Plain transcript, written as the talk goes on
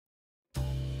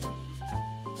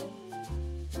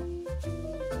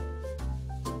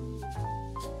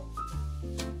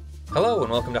Hello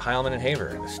and welcome to Heilman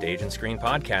Haver, the Stage and Screen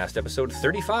Podcast, episode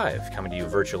 35, coming to you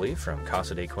virtually from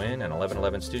Casa de Quinn and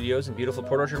 1111 Studios in beautiful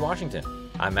Port Orchard, Washington.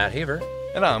 I'm Matt Haver.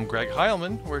 And I'm Greg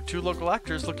Heilman. We're two local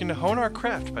actors looking to hone our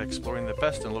craft by exploring the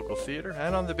best in local theater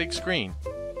and on the big screen.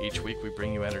 Each week we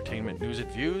bring you entertainment news and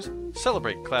views,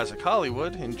 celebrate classic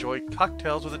Hollywood, enjoy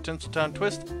cocktails with a Tinseltown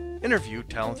twist, interview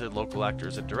talented local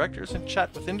actors and directors, and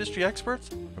chat with industry experts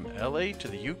from LA to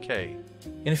the UK.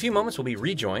 In a few moments, we'll be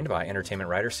rejoined by entertainment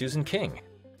writer Susan King.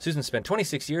 Susan spent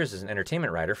 26 years as an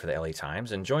entertainment writer for the LA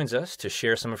Times and joins us to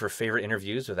share some of her favorite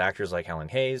interviews with actors like Helen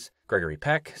Hayes, Gregory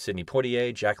Peck, Sidney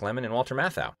Poitier, Jack Lemmon, and Walter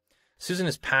Matthau. Susan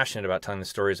is passionate about telling the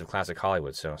stories of classic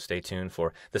Hollywood, so stay tuned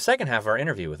for the second half of our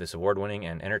interview with this award-winning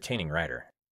and entertaining writer.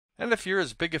 And if you're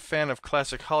as big a fan of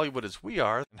classic Hollywood as we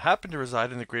are and happen to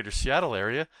reside in the greater Seattle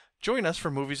area, join us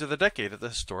for Movies of the Decade at the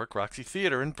Historic Roxy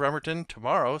Theater in Bremerton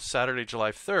tomorrow, Saturday,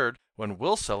 July 3rd, when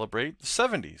we'll celebrate the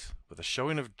 70s with a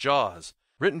showing of Jaws,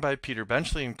 written by Peter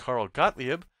Benchley and Carl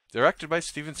Gottlieb, directed by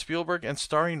Steven Spielberg and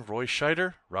starring Roy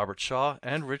Scheider, Robert Shaw,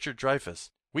 and Richard Dreyfuss.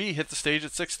 We hit the stage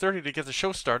at 6:30 to get the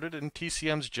show started, and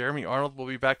TCM's Jeremy Arnold will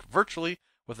be back virtually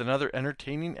with another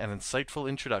entertaining and insightful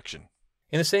introduction.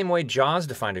 In the same way Jaws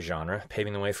defined a genre,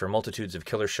 paving the way for multitudes of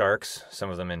killer sharks,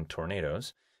 some of them in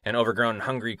tornadoes, and overgrown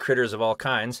hungry critters of all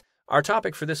kinds, our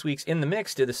topic for this week's In the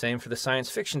Mix did the same for the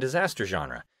science fiction disaster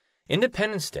genre.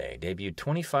 Independence Day debuted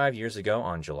 25 years ago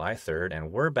on July 3rd,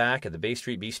 and we're back at the Bay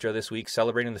Street Bistro this week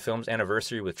celebrating the film's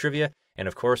anniversary with trivia and,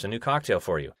 of course, a new cocktail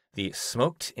for you, the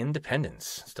Smoked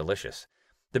Independence. It's delicious.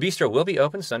 The Bistro will be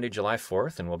open Sunday, July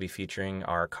 4th, and we'll be featuring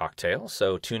our cocktail,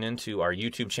 so tune in to our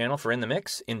YouTube channel for In the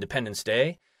Mix, Independence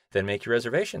Day, then make your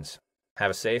reservations.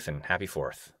 Have a safe and happy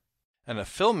 4th. And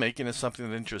if filmmaking is something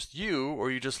that interests you,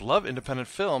 or you just love independent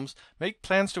films, make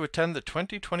plans to attend the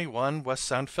 2021 West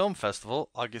Sound Film Festival,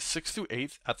 August 6th through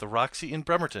 8th at the Roxy in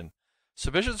Bremerton.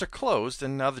 Submissions are closed,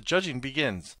 and now the judging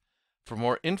begins. For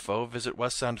more info, visit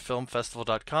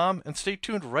westsoundfilmfestival.com and stay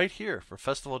tuned right here for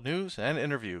festival news and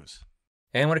interviews.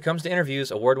 And when it comes to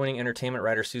interviews, award-winning entertainment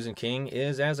writer Susan King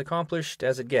is as accomplished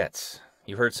as it gets.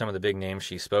 You've heard some of the big names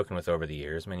she's spoken with over the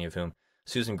years, many of whom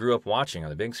Susan grew up watching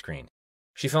on the big screen.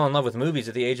 She fell in love with movies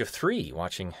at the age of 3,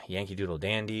 watching Yankee Doodle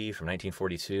Dandy from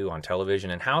 1942 on television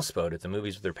and Houseboat at the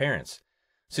movies with her parents.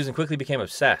 Susan quickly became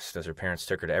obsessed as her parents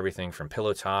took her to everything from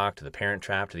Pillow Talk to The Parent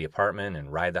Trap to The Apartment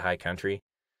and Ride the High Country.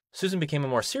 Susan became a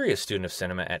more serious student of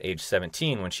cinema at age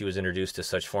 17 when she was introduced to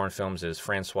such foreign films as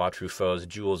Francois Truffaut's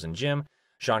Jules and Jim,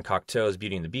 Jean Cocteau's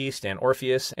Beauty and the Beast and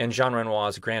Orpheus, and Jean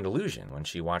Renoir's Grand Illusion when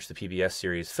she watched the PBS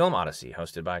series Film Odyssey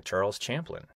hosted by Charles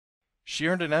Champlin. She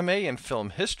earned an MA in film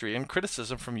history and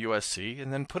criticism from USC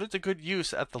and then put it to good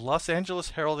use at the Los Angeles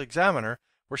Herald-Examiner,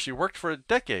 where she worked for a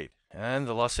decade, and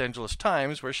the Los Angeles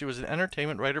Times, where she was an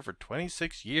entertainment writer for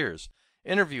 26 years,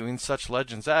 interviewing such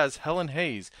legends as Helen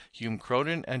Hayes, Hume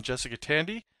Cronyn and Jessica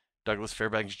Tandy, Douglas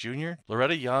Fairbanks Jr.,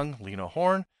 Loretta Young, Lena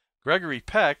Horne, Gregory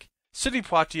Peck, Sidney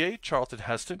Poitier, Charlton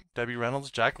Heston, Debbie Reynolds,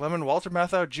 Jack Lemmon, Walter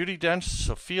Matthau, Judi Dench,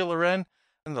 Sophia Loren,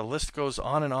 and the list goes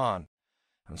on.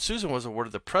 And Susan was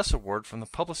awarded the Press Award from the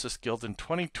Publicists Guild in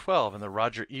 2012 and the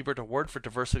Roger Ebert Award for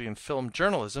Diversity in Film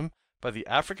Journalism by the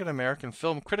African American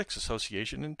Film Critics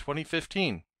Association in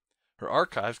 2015. Her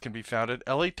archives can be found at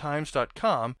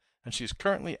latimes.com, and she's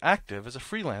currently active as a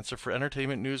freelancer for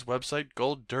entertainment news website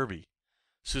Gold Derby.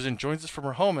 Susan joins us from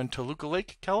her home in Toluca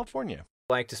Lake, California.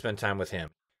 I like to spend time with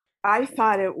him. I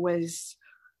thought it was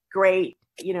great.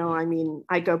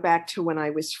 I go back to when I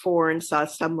was 4 and saw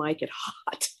Some Like It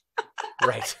Hot.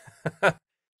 Right.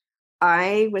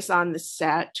 I was on the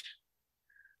set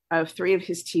of 3 of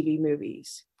his TV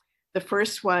movies. The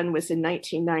first one was in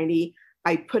 1990.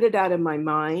 I put it out of my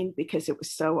mind because it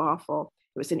was so awful.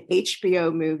 It was an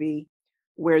HBO movie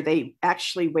where they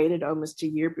actually waited almost a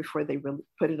year before they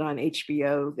put it on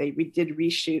HBO. They did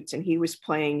reshoots, and he was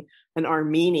playing an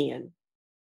Armenian.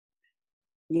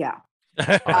 Yeah.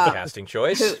 Casting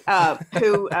choice.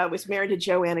 Who was married to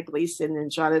Joanna Gleason, and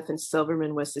Jonathan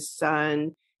Silverman was his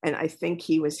son. And I think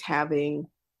he was having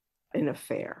an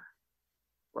affair.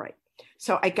 Right.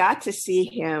 So I got to see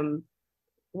him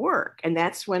work. And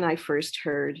that's when I first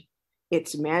heard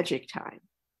It's Magic Time.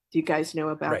 Do you guys know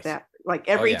about that? Like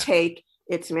every take,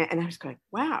 and I was going,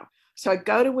 wow. So I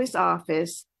go to his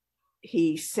office.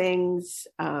 He sings,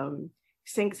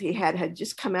 he had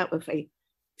just come out with a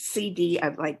CD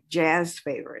of like jazz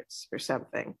favorites or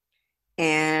something.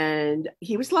 And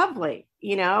he was lovely,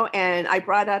 and I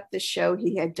brought up the show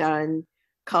he had done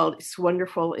called It's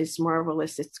Wonderful, It's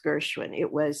Marvelous, It's Gershwin.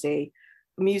 It was a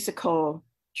musical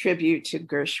tribute to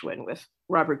Gershwin with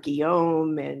Robert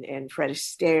Guillaume and Fred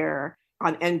Astaire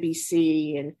on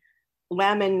NBC. And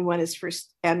Lemmon won his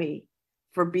first Emmy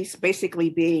for basically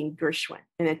being Gershwin.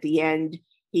 And at the end,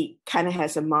 he kind of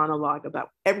has a monologue about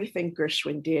everything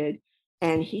Gershwin did.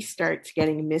 And he starts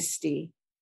getting misty,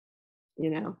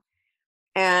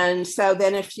 And so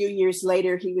then a few years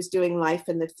later, he was doing Life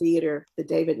in the Theater, the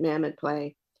David Mamet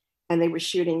play. And they were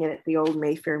shooting it at the old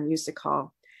Mayfair Music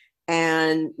Hall.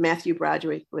 And Matthew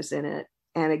Broderick was in it.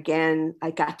 And again,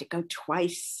 I got to go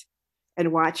twice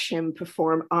and watch him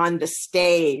perform on the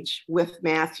stage with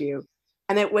Matthew.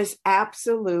 And it was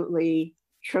absolutely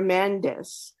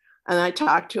tremendous. And I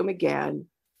talked to him again.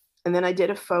 And then I did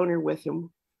a phoner with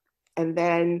him. And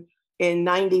then in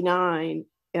 99,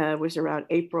 was around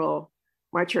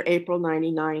March or April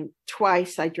 99,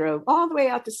 twice I drove all the way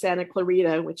out to Santa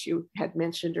Clarita, which you had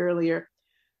mentioned earlier,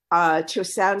 to a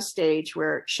soundstage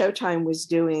where Showtime was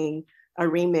doing a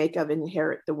remake of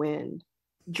Inherit the Wind.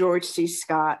 George C.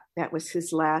 Scott, that was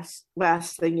his last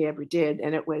thing he ever did.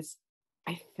 And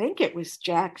I think it was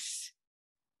Jack's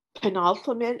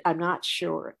penultimate, I'm not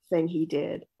sure, thing he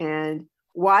did. And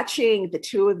watching the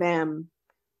two of them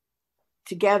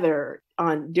together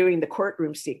on doing the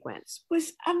courtroom sequence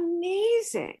was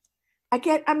amazing.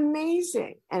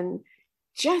 Amazing. And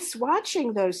just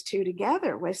watching those two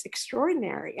together was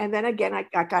extraordinary. And then again,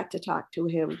 I got to talk to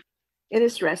him in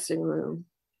his dressing room.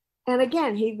 And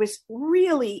again, he was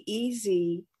really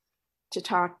easy to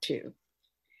talk to.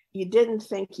 You didn't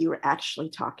think you were actually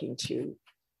talking to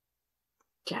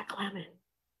Jack Lemmon.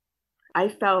 I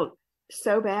felt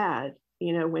so bad,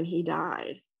 when he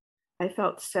died. I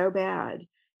felt so bad.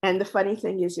 And the funny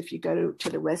thing is, if you go to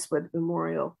the Westwood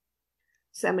Memorial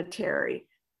Cemetery,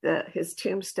 his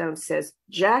tombstone says,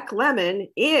 Jack Lemmon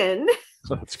in.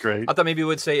 That's great. I thought maybe it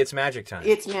would say it's magic time.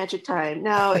 It's magic time.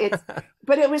 No,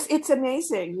 but it's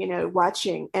amazing,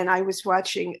 watching. And I was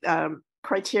watching,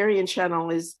 Criterion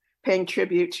Channel is paying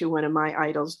tribute to one of my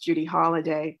idols, Judy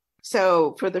Holliday.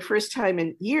 So for the first time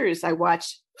in years, I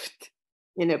watched,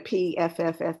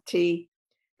 PFFFT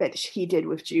that he did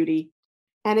with Judy.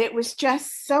 And it was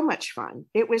just so much fun.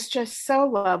 It was just so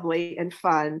lovely and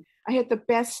fun. I had the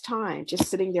best time just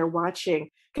sitting there watching,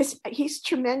 because he's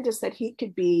tremendous that he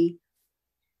could be,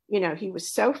 he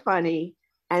was so funny.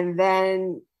 And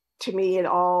then to me,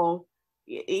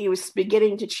 he was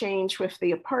beginning to change with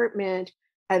The Apartment.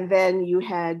 And then you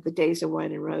had The Days of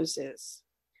Wine and Roses,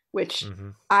 which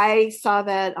I saw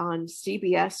that on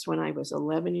CBS when I was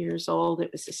 11 years old.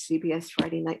 It was a CBS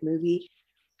Friday night movie.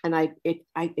 And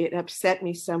it upset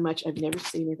me so much. I've never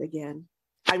seen it again.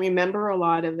 I remember a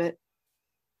lot of it.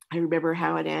 I remember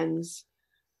how it ends.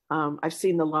 I've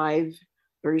seen the live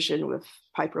version with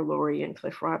Piper Laurie and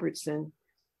Cliff Robertson,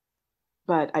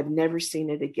 but I've never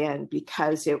seen it again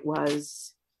because it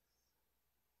was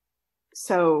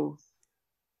so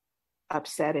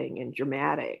upsetting and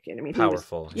dramatic. And I mean,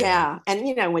 powerful. Yeah. And,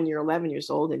 when you're 11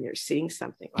 years old and you're seeing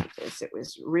something like this, it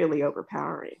was really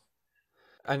overpowering.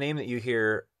 A name that you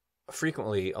hear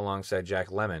frequently alongside Jack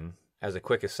Lemmon, as a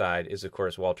quick aside, is of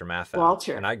course Walter Matthau.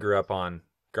 Walter. And I grew up on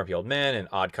Grumpy Old Men and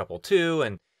Odd Couple 2,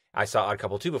 and I saw Odd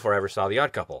Couple 2 before I ever saw The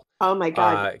Odd Couple. Oh my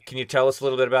God. Can you tell us a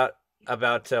little bit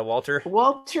about Walter?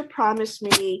 Walter promised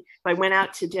me, if I went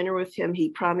out to dinner with him, he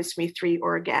promised me 3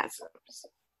 orgasms.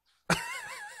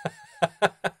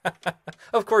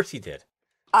 Of course he did.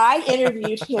 I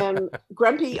interviewed him.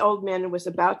 Grumpy Old Men was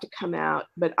about to come out,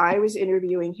 but I was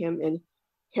interviewing him in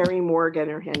Henry Morgan.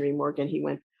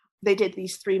 They did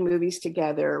these 3 movies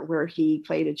together where he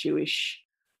played a Jewish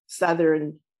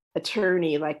Southern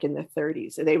attorney, like in the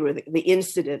 30s. And they were the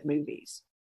incident movies.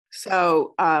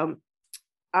 So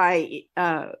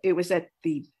it was at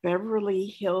the Beverly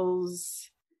Hills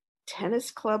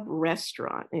Tennis Club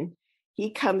restaurant. And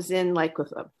he comes in like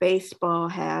with a baseball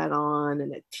hat on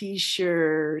and a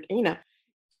t-shirt,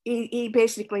 he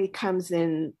basically comes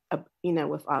in,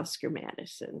 with Oscar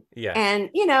Madison. Yeah. And,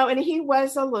 and he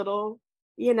was a little,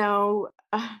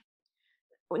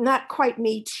 not quite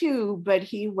Me Too, but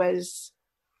he was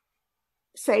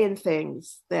saying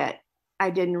things that I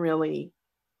didn't really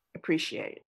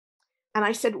appreciate. And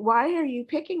I said, why are you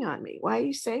picking on me? Why are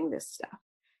you saying this stuff?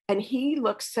 And he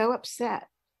looked so upset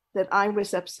that I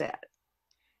was upset.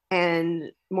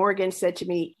 And Morgan said to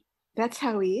me, that's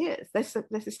how he is. This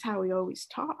is how he always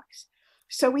talks.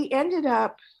 So we ended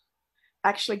up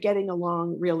actually getting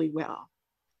along really well.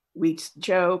 We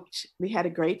joked. We had a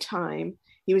great time.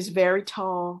 He was very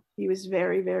tall. He was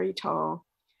very, very tall.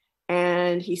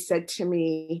 And he said to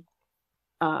me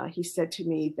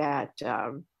that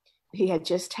he had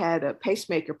just had a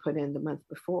pacemaker put in the month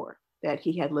before, that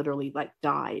he had literally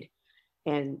died.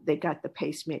 And they got the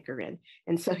pacemaker in.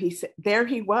 And so he said, there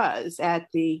he was at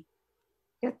the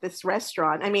at this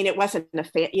restaurant. I mean, it wasn't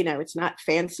it's not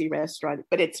fancy restaurant,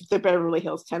 but it's the Beverly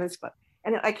Hills Tennis Club.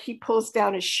 And like he pulls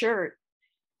down his shirt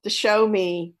to show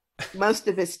me most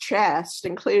of his chest,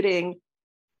 including,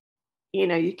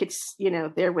 you could,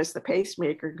 there was the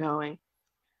pacemaker going.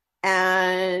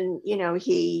 And,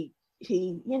 he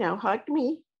hugged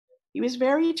me. He was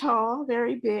very tall,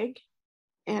 very big.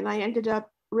 And I ended up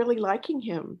really liking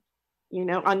him,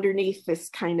 underneath this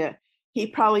kind of, he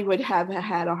probably would have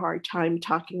had a hard time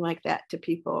talking like that to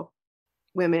people,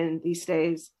 women these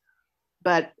days,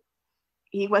 but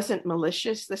he wasn't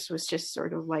malicious. This was just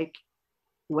sort of like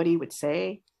what he would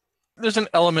say. There's an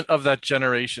element of that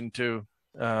generation too,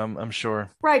 I'm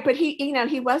sure. Right, but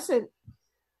he wasn't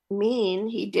mean.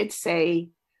 He did say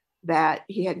that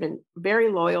he had been very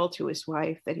loyal to his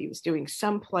wife, that he was doing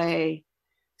some play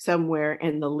somewhere,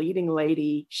 and the leading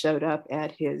lady showed up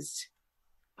at his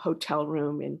hotel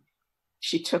room and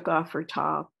she took off her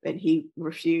top and he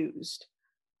refused.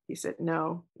 He said,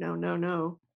 no.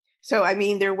 So, I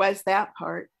mean, there was that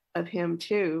part of him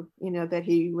too, that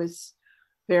he was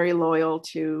very loyal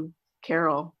to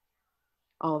Carol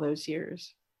all those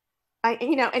years.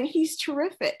 And he's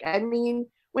terrific. I mean,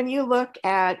 when you look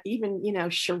at even,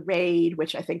 Charade,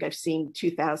 which I think I've seen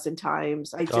 2,000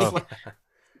 times, I just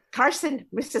Carson,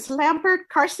 Mrs. Lambert,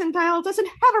 Carson Dial doesn't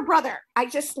have a brother. I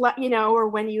just or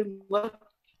when you look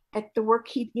at the work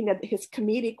his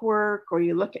comedic work, or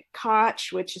you look at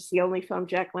Koch, which is the only film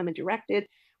Jack Lemmon directed,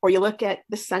 or you look at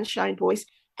The Sunshine Boys,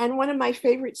 and one of my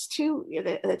favorites too,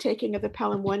 the Taking of the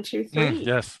Pelham 1, 2, 3.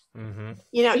 Yes. Mm-hmm.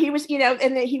 He was,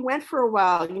 and then he went for a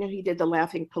while. He did The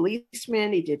Laughing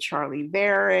Policeman. He did Charlie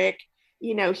Varick.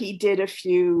 He did a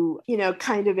few,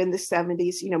 kind of in the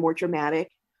 70s, more dramatic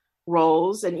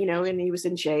roles, and and he was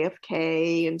in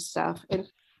JFK and stuff. And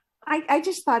I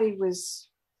just thought he was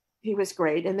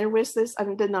great, and there was this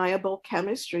undeniable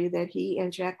chemistry that he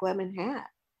and Jack Lemmon had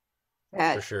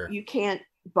that for sure. You can't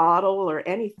bottle or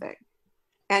anything.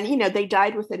 And they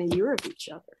died within a year of each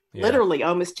other, literally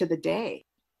almost to the day.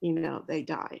 They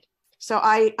died. So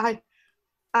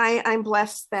I'm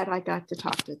blessed that I got to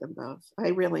talk to them both. I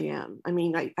really am. I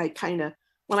mean, I kind of,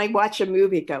 when I watch a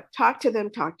movie, go talk to them,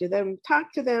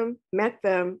 met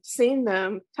them, seen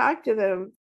them, talk to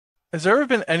them. Has there ever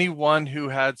been anyone who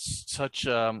had such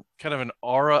kind of an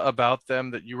aura about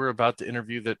them that you were about to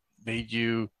interview that made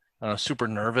you super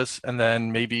nervous? And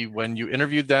then maybe when you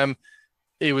interviewed them,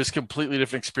 it was a completely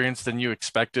different experience than you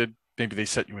expected? Maybe they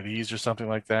set you at ease or something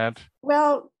like that?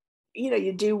 Well,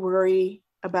 you do worry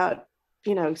about,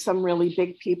 some really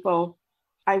big people.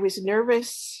 I was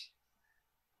nervous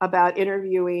about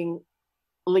interviewing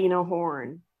Lena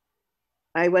Horne.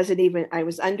 I was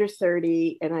under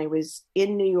 30 and I was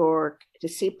in New York to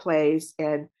see plays.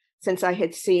 And since I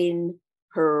had seen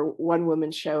her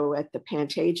one-woman show at the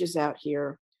Pantages out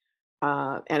here,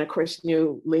 and of course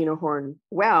knew Lena Horne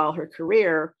well, her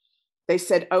career, they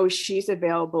said, oh, she's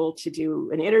available to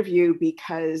do an interview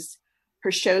because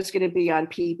her show's going to be on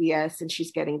PBS and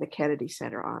she's getting the Kennedy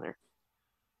Center honor.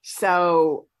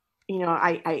 So,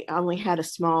 I only had a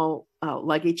small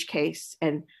luggage case,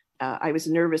 and I was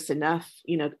nervous enough,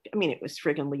 it was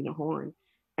friggin' Lena Horne.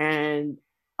 And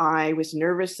I was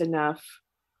nervous enough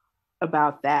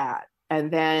about that.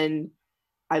 And then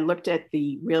I looked at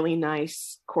the really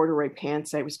nice corduroy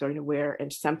pants I was going to wear,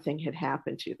 and something had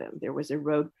happened to them. There was a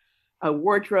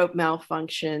wardrobe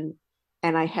malfunction,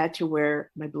 and I had to wear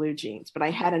my blue jeans, but I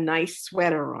had a nice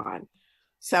sweater on.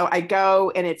 So I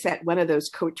go, and it's at one of those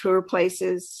couture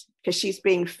places because she's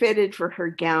being fitted for her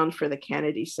gown for the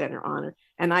Kennedy Center honor.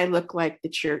 And I look like the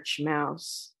church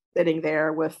mouse sitting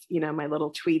there with, my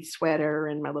little tweed sweater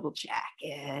and my little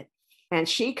jacket. And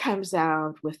she comes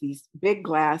out with these big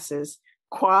glasses,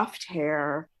 coiffed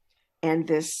hair, and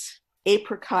this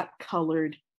apricot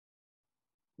colored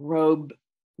robe,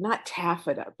 not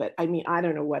taffeta, but I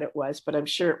don't know what it was, but I'm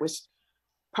sure it was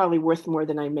probably worth more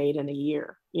than I made in a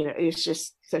year. It's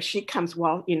just, so she comes, she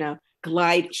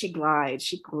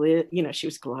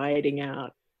was gliding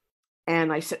out.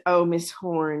 And I said, oh, Miss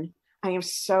Horne, I am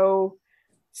so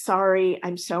sorry.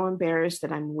 I'm so embarrassed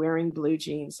that I'm wearing blue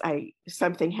jeans.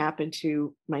 Something happened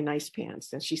to my nice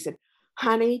pants. And she said,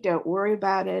 honey, don't worry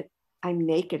about it. I'm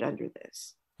naked under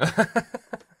this.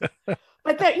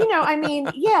 But that,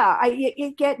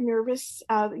 you get nervous,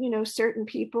 certain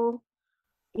people,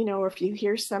 or if you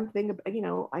hear something,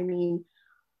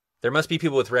 there must be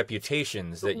people with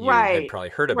reputations that you had probably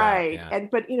heard about. Right. Yeah.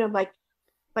 But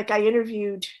like I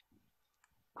interviewed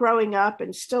growing up,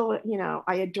 and still,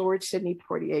 I adored Sidney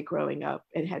Poitier growing up,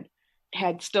 and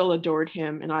had still adored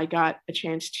him. And I got a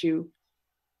chance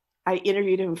I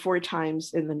interviewed him 4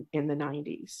 times in the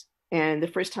 90s. And the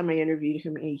first time I interviewed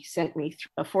him, he sent me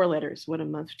 4 letters, 1 a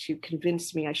month, to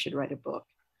convince me I should write a book.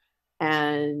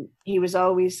 And he was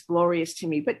always glorious to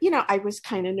me. But, I was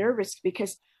kind of nervous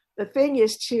because the thing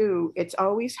is, too, it's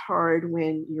always hard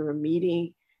when you're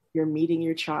meeting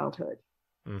your childhood,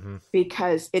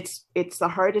 because it's the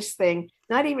hardest thing,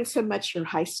 not even so much your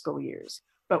high school years,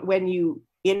 but when you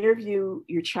interview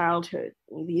your childhood.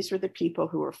 These were the people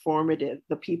who were formative,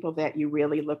 the people that you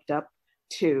really looked up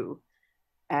to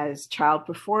as child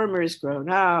performers grown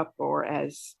up, or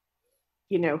as,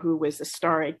 who was a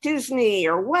star at Disney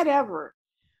or whatever.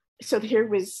 So here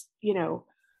was,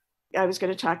 I was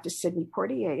going to talk to Sidney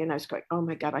Poitier, and I was going, oh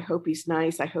my God, I hope he's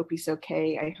nice. I hope he's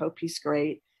okay. I hope he's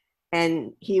great.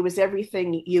 And he was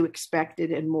everything you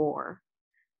expected and more.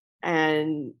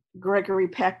 And Gregory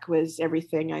Peck was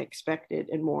everything I expected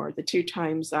and more. The 2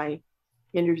 times I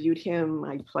interviewed him,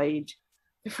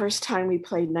 the first time we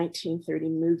played 1930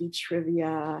 movie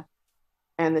trivia,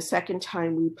 and the second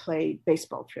time we played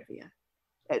baseball trivia,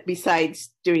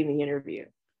 besides doing the interview.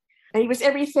 And he was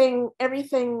everything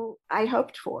I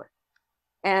hoped for.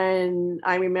 And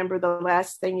I remember the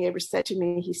last thing he ever said to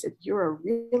me, he said,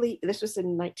 this was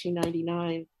in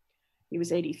 1999, he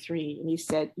was 83, and he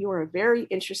said, "You are a very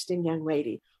interesting young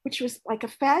lady," which was like a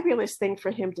fabulous thing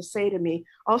for him to say to me.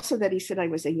 Also that he said I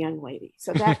was a young lady.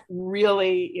 So that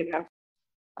really,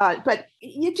 but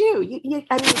you do.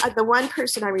 The one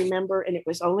person I remember, and it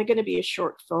was only going to be a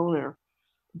short phoner,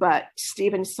 but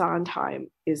Stephen Sondheim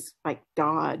is like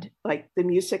God, like the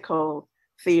musical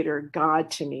theater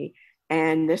God to me.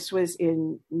 And this was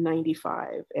in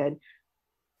 95. And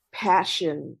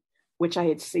Passion, which I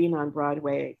had seen on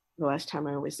Broadway the last time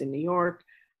I was in New York,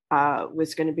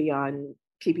 was going to be on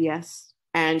PBS.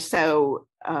 And so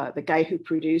the guy who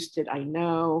produced it, I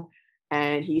know,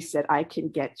 and he said, "I can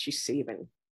get you Stephen."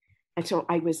 And so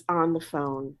I was on the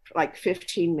phone for like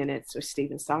 15 minutes with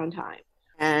Stephen Sondheim.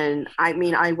 And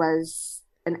I was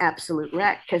an absolute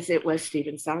wreck because it was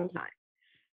Stephen Sondheim.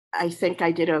 I think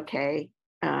I did okay.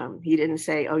 He didn't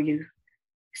say, "Oh, you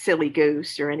silly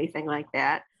goose," or anything like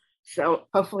that. So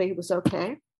hopefully it was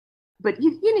okay. But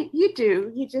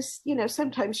you just,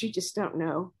 sometimes you just don't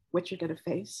know what you're going to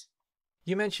face.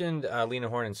 You mentioned Lena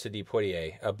Horne and Sidney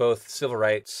Poitier, both civil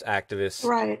rights activists.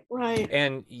 Right.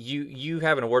 And you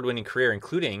have an award-winning career,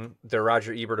 including the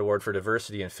Roger Ebert Award for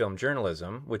Diversity in Film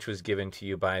Journalism, which was given to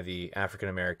you by the African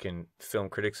American Film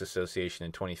Critics Association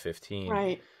in 2015.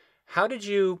 Right. How did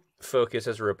you focus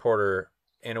as a reporter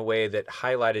in a way that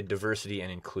highlighted diversity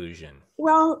and inclusion?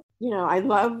 Well, I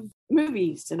love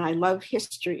movies and I love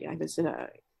history. I was an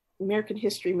American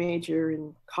history major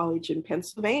in college in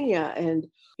Pennsylvania. And,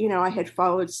 I had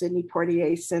followed Sidney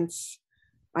Poitier since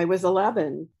I was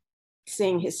 11,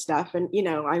 seeing his stuff. And,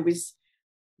 I was,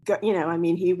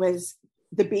 he was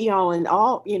the be all and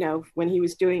all, when he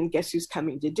was doing Guess Who's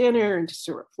Coming to Dinner and To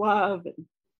Serve Love. And,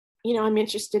 I'm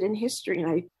interested in history.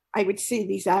 And I would see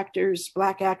these actors,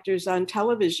 Black actors on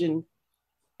television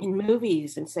in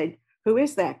movies and say, "Who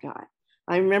is that guy?"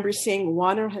 I remember seeing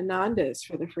Juana Hernandez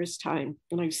for the first time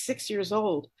when I was 6 years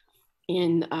old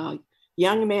in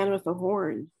Young Man with a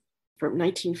Horn from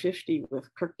 1950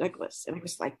 with Kirk Douglas. And I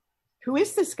was like, "Who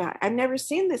is this guy? I've never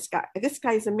seen this guy. This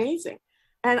guy's amazing."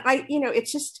 And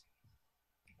it's just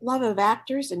love of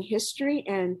actors and history.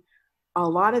 And a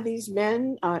lot of these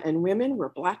men and women were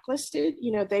blacklisted.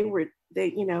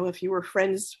 If you were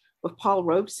friends with Paul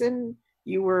Robeson,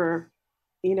 you were,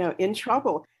 in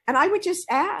trouble. And I would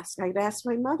just I'd ask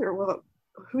my mother, "Well,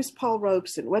 who's Paul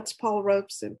Robeson? What's Paul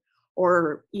Robeson?"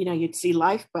 Or, you'd see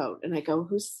Lifeboat and I go,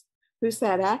 who's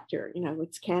that actor?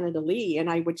 It's Canada Lee. And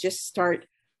I would just start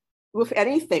with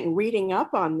anything, reading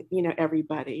up on,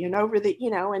 everybody and over the,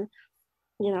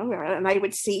 and I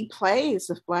would see plays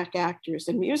of Black actors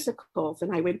and musicals,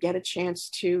 and I would get a chance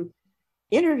to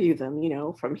interview them,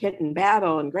 from Hit and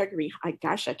Battle and Gregory. I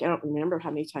don't remember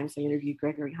how many times I interviewed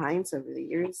Gregory Hines over the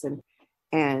years,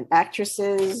 and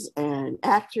actresses and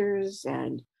actors.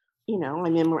 And,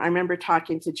 I remember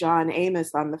talking to John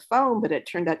Amos on the phone, but it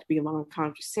turned out to be a long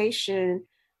conversation.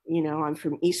 I'm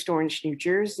from East Orange, New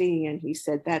Jersey. And he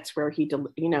said, that's where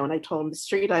and I told him the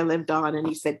street I lived on. And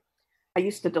he said, I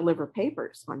used to deliver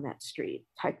papers on that street,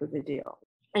 type of a deal.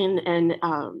 And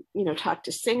talk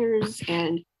to singers.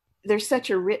 And there's such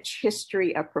a rich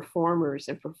history of performers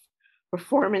and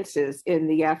performances in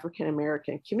the African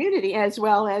American community, as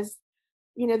well as,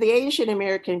 the Asian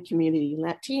American community,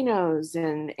 Latinos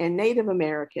and Native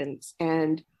Americans.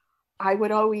 And I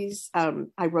would always,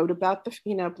 I wrote about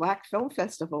the, Black film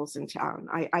festivals in town.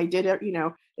 I did it,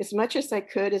 as much as I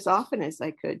could, as often as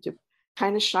I could, to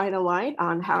kind of shine a light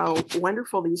on how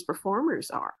wonderful these performers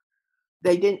are.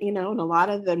 they didn't, and a lot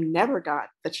of them never got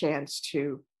the chance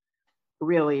to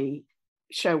really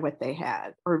show what they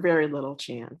had, or very little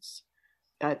chance.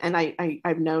 And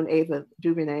I've known Ava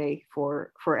DuVernay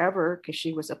for forever because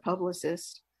she was a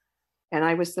publicist. And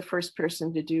I was the first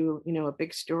person to do, a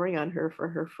big story on her for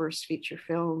her first feature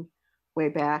film way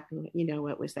back,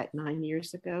 what was that, 9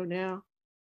 years ago now?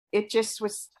 It just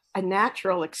was a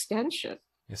natural extension.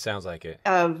 It sounds like it.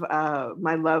 Of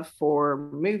my love for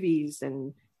movies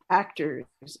and actors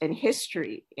and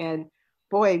history. And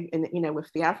boy, and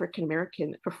with the African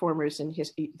American performers in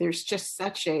history, there's just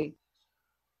such a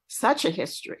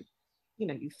history.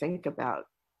 You think about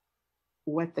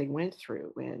what they went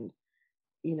through, and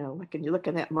like, and you look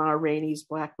at that Ma Rainey's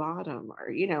Black Bottom,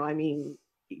 or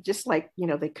just like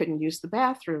they couldn't use the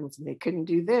bathrooms, and they couldn't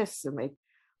do this, and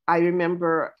I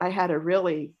remember I had a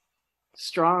really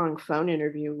strong phone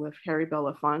interview with Harry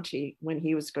Belafonte when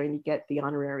he was going to get the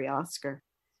honorary Oscar,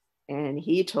 and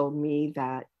he told me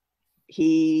that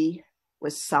he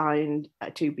was signed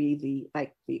to be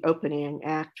the opening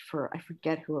act for, I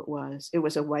forget who it was. It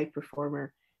was a white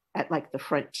performer at the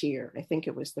Frontier. I think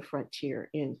it was the Frontier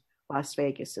in Las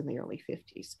Vegas in the early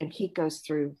 50s. And he goes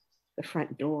through the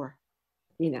front door,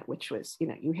 which was,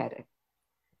 you had to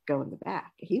go in the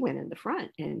back. He went in the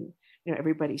front, and,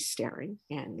 everybody's staring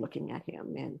and looking at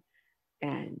him.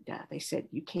 And they said,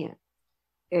 you can't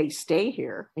stay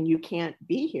here, and you can't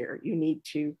be here. You need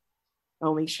to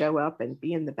only show up and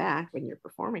be in the back when you're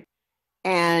performing.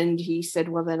 And he said,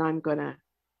 well, then I'm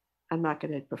not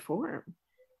going to perform.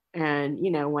 And,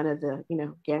 one of the,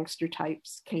 gangster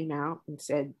types came out and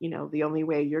said, the only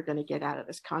way you're going to get out of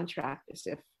this contract is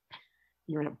if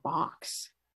you're in a box.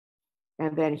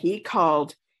 And then he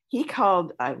called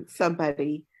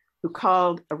somebody who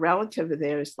called a relative of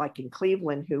theirs, like in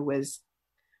Cleveland, who was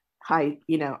high,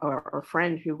 or a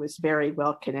friend who was very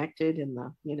well connected, and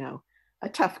a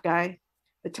tough guy.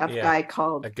 The tough guy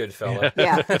called a good fellow.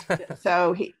 Yeah.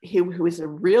 So he was a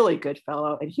really good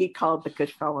fellow, and he called the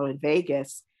good fellow in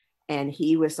Vegas, and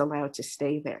he was allowed to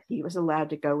stay there. He was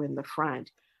allowed to go in the front.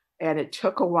 And it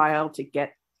took a while to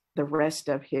get the rest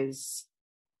of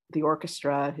the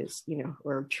orchestra, his,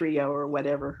 or trio or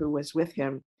whatever, who was with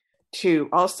him, to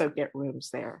also get rooms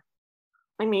there.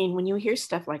 I mean, when you hear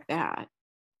stuff like that,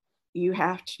 you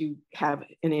have to have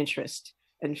an interest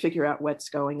and figure out what's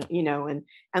going on,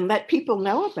 and let people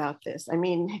know about this. I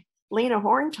mean, Lena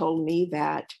Horne told me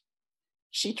that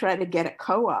she tried to get a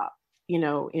co-op,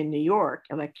 in New York,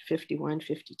 like 51,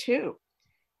 52.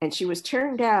 And she was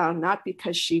turned down, not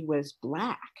because she was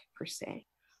Black per se,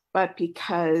 but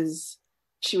because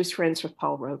she was friends with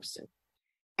Paul Robeson.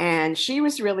 And she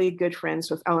was really good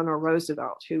friends with Eleanor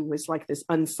Roosevelt, who was like this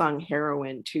unsung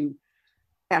heroine to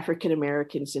African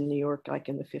Americans in New York, like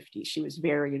in the 50s. She was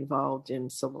very involved in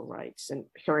civil rights. And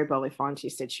Harry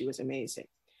Belafonte said she was amazing.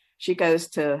 She goes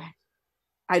to,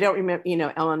 I don't remember,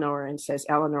 Eleanor, and says,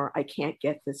 Eleanor, I can't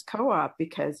get this co-op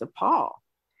because of Paul.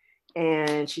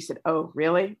 And she said, oh,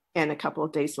 really? And a couple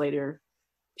of days later,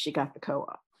 she got the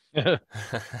co-op. I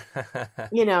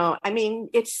mean,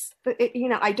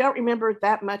 I don't remember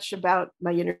that much about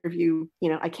my interview.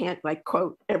 I can't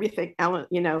quote everything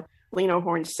Lena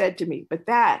Horne said to me, but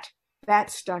that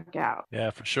stuck out.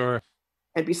 Yeah, for sure.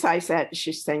 And besides that,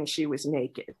 she's saying she was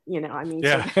naked, I mean,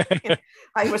 yeah. So,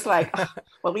 I was like, oh,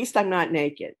 well, at least I'm not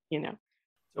naked,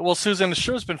 Well, Susan, the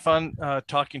show's been fun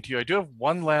talking to you. I do have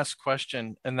one last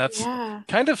question, and that's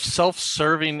kind of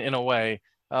self-serving in a way.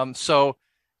 So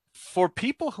for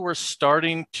people who are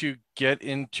starting to get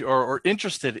into or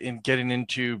interested in getting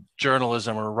into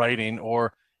journalism or writing,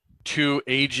 or two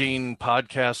aging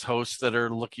podcast hosts that are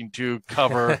looking to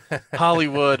cover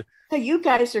Hollywood. So you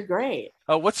guys are great.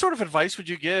 What sort of advice would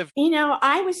you give?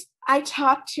 I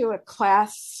talked to a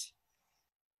class,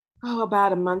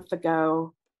 about a month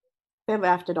ago. They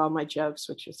laughed at all my jokes,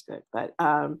 which was good. But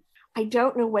I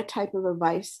don't know what type of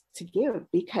advice to give,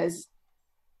 because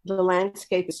the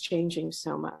landscape is changing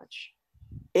so much.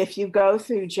 If you go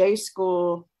through J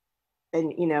school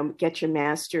and, get your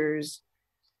master's,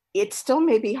 it still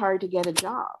may be hard to get a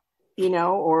job,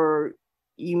 or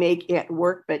you may get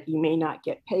work, but you may not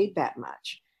get paid that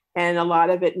much. And a lot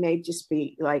of it may just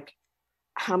be like,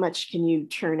 how much can you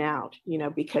churn out,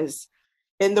 because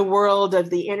in the world of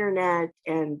the internet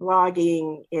and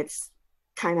blogging, it's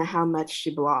kind of how much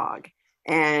you blog.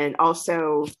 And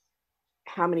also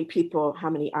how many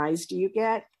eyes do you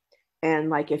get? And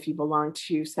like, if you belong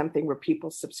to something where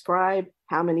people subscribe,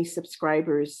 how many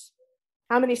subscribers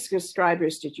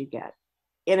did you get?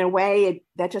 In a way,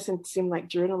 that doesn't seem like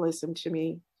journalism to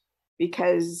me,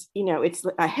 because, it's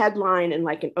a headline and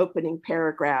like an opening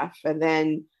paragraph, and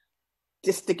then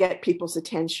just to get people's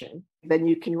attention, then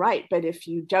you can write. But if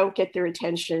you don't get their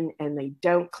attention and they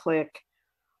don't click,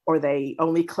 or they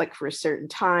only click for a certain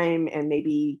time and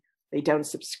maybe they don't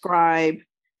subscribe,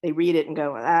 they read it and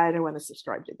go, I don't want to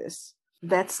subscribe to this.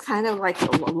 That's kind of like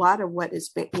a lot of what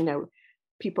is,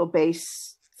 people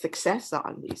base success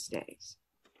on these days.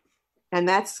 And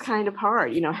that's kind of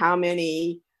hard. How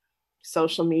many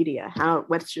social media,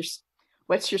 what's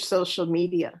your social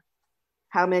media?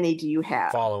 How many do you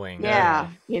have? Following. Yeah.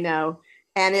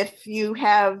 And if you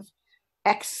have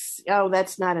X,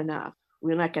 that's not enough.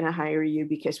 We're not going to hire you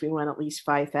because we want at least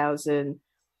 5,000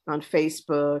 on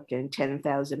Facebook and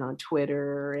 10,000 on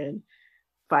Twitter and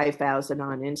 5,000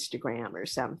 on Instagram or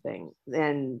something.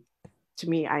 Then to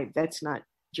me, that's not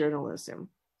journalism.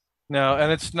 No,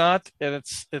 and it's not, and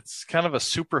it's kind of a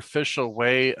superficial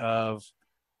way of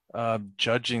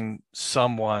judging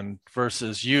someone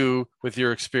versus you with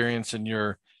your experience and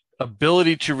your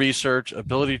ability to research,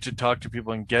 ability to talk to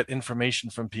people and get information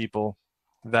from people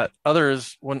that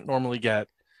others wouldn't normally get.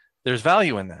 There's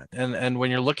value in that. And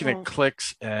when you're looking at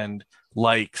clicks and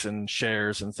likes and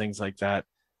shares and things like that,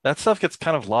 that stuff gets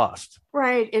kind of lost.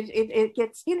 Right. It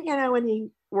gets, when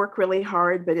you work really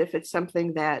hard, but if it's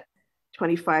something that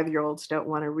 25-year-olds don't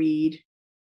want to read,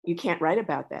 you can't write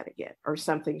about that again, or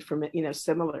something from,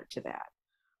 similar to that.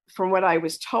 From what I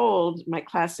was told, my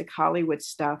classic Hollywood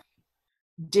stuff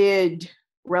did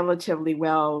relatively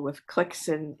well with clicks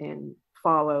and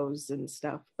follows and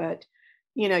stuff, but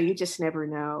you just never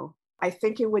know. I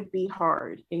think it would be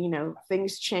hard.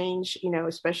 Things change,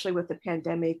 especially with the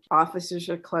pandemic. Offices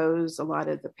are closed. A lot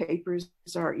of the papers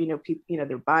are, people,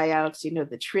 their buyouts,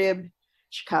 the Trib,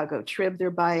 Chicago Trib,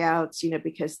 their buyouts,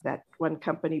 because that one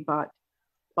company bought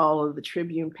all of the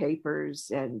Tribune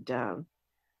papers. And,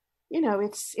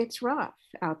 it's rough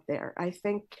out there. I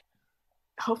think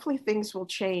hopefully things will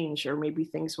change, or maybe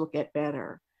things will get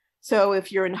better. So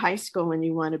if you're in high school and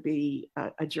you want to be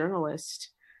a journalist,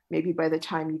 maybe by the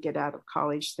time you get out of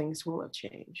college, things will have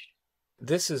changed.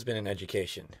 This has been an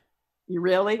education. You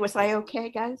really? Was I okay,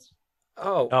 guys?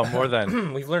 Oh, more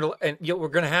than. We've learned a lot, and we're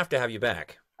going to have you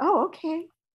back. Oh, okay.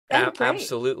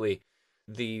 Absolutely.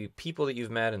 The people that you've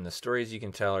met and the stories you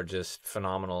can tell are just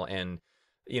phenomenal. And,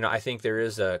 I think there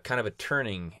is a kind of a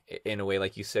turning in a way,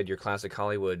 like you said, your classic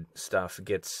Hollywood stuff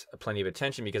gets plenty of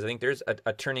attention, because I think there's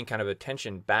a turning kind of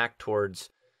attention back towards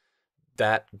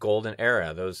that golden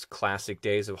era, those classic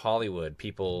days of Hollywood.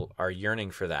 People are yearning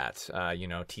for that.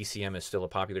 TCM is still a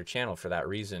popular channel for that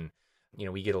reason.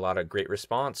 We get a lot of great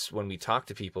response when we talk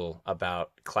to people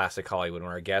about classic Hollywood,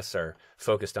 when our guests are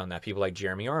focused on that. People like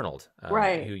Jeremy Arnold,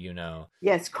 right? Who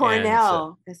Yes,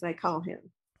 Cornell, as I call him.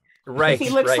 Right. He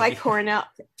looks like Cornell.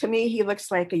 To me, he looks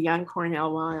like a young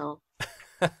Cornell Wilde.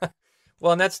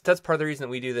 Well, and that's part of the reason that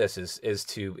we do this is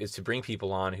to bring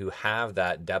people on who have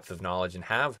that depth of knowledge and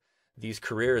have these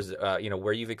careers,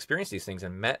 where you've experienced these things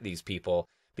and met these people,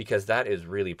 because that is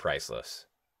really priceless.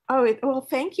 Oh, well,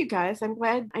 thank you guys. I'm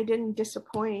glad I didn't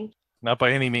disappoint. Not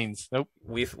by any means. Nope.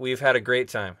 We've had a great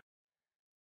time.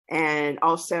 And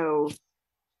also,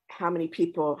 how many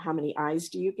eyes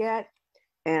do you get?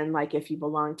 And like, if you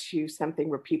belong to something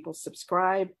where people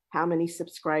subscribe, how many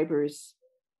subscribers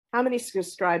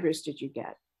did you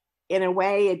get? In a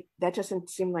way, that doesn't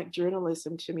seem like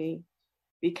journalism to me,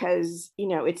 because,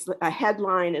 it's a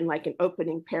headline and like an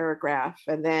opening paragraph,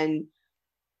 and then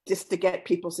just to get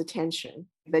people's attention,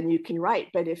 then you can write.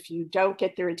 But if you don't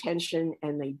get their attention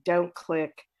and they don't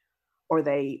click, or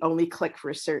they only click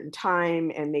for a certain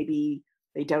time and maybe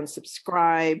they don't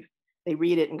subscribe, they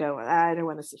read it and go, I don't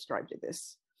want to subscribe to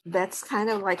this. That's kind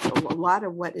of like a lot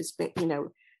of what is,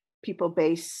 people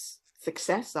base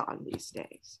success on these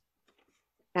days.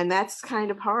 And that's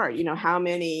kind of hard. How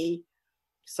many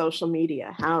social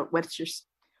media, what's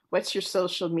your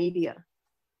social media?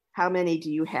 How many do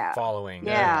you have? Following.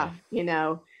 Yeah.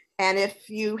 And if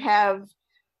you have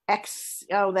X,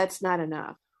 that's not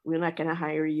enough. We're not going to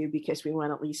hire you because we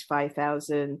want at least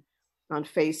 5,000 on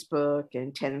Facebook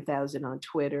and 10,000 on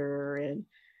Twitter and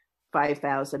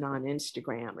 5,000 on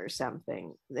Instagram or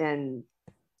something. Then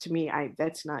to me,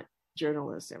 that's not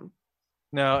journalism.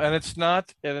 No, and it's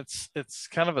not, and it's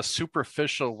kind of a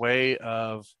superficial way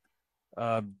of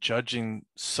judging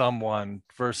someone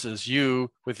versus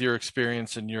you with your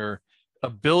experience and your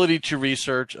ability to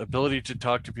research, ability to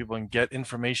talk to people and get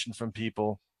information from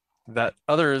people that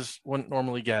others wouldn't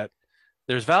normally get.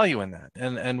 There's value in that.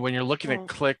 And when you're looking at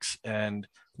clicks and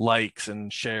likes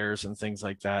and shares and things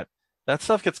like that, that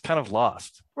stuff gets kind of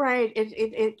lost. Right.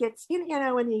 It gets,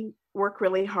 when you work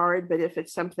really hard, but if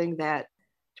it's something that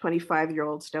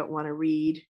 25-year-olds don't want to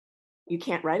read, you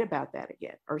can't write about that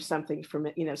again, or something from,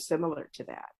 similar to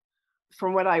that.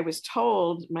 from what I was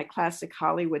told, my classic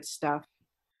Hollywood stuff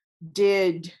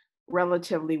did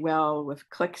relatively well with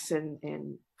clicks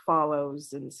and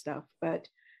follows and stuff. But,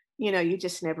 you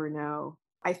just never know.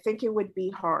 I think it would be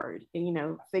hard.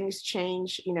 And, things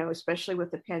change, especially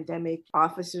with the pandemic.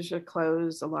 Offices are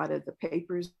closed. A lot of the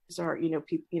papers are,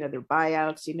 people, their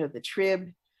buyouts, the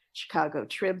Trib, Chicago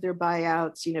Trib, their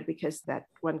buyouts, because that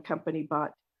one company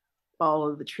bought all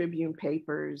of the Tribune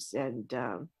papers. And,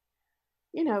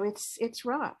 it's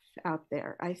rough out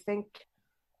there. I think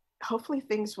hopefully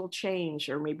things will change,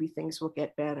 or maybe things will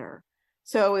get better.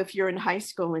 So if you're in high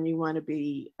school and you want to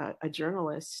be a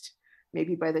journalist,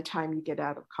 maybe by the time you get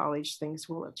out of college, things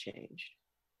will have changed.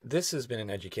 This has been an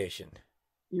education.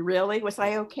 You really? Was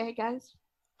I okay, guys?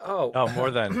 Oh, more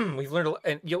than. We've learned a lot,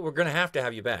 and we're going to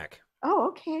have you back. Oh,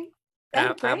 okay.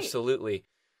 Absolutely.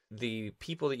 The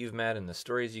people that you've met and the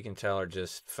stories you can tell are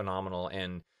just phenomenal.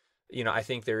 And, I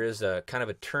think there is a kind of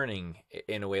a turning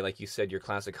in a way, like you said, your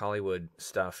classic Hollywood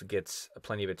stuff gets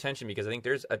plenty of attention, because I think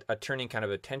there's a turning kind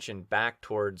of attention back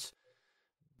towards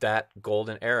that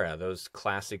golden era, those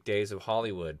classic days of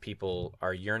Hollywood. People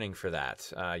are yearning for that.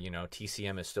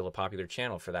 TCM is still a popular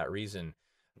channel for that reason.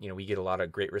 We get a lot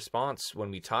of great response when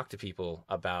we talk to people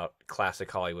about classic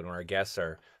Hollywood, when our guests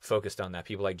are focused on that.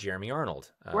 People like Jeremy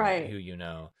Arnold, right, who you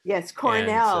know. Yes,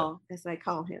 Cornell, as I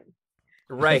call him.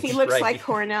 Right. He looks like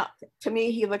Cornell. To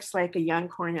me, he looks like a young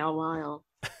Cornell Wilde.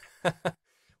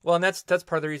 Well, and that's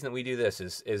part of the reason that we do this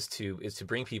is to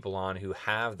bring people on who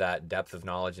have that depth of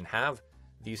knowledge and have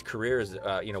these careers,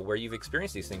 where you've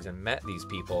experienced these things and met these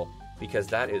people, because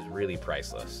that is really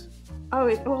priceless.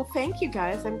 Oh, well, thank you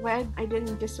guys. I'm glad I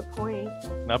didn't disappoint.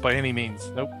 Not by any means.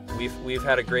 Nope. We've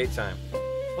had a great time.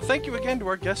 Well, thank you again to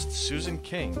our guest, Susan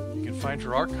King. You can find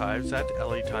her archives at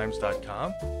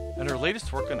latimes.com and her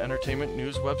latest work on entertainment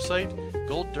news website,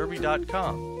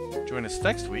 goldderby.com. Join us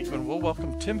next week when we'll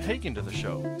welcome Tim Hagen to the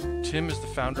show. Tim is the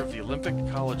founder of the Olympic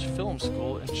College Film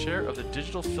School and chair of the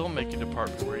Digital Filmmaking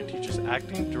Department, where he teaches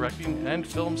acting, directing, and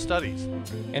film studies.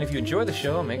 And if you enjoy the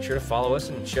show, make sure to follow us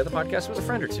and share the podcast with a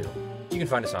friend or two. You can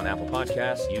find us on Apple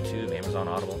Podcasts, YouTube, Amazon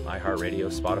Audible,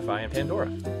 iHeartRadio, Spotify, and Pandora.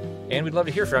 And we'd love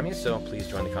to hear from you, so please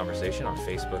join the conversation on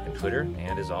Facebook and Twitter.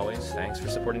 And as always, thanks for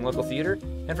supporting local theater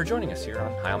and for joining us here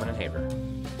on Heilman Haver.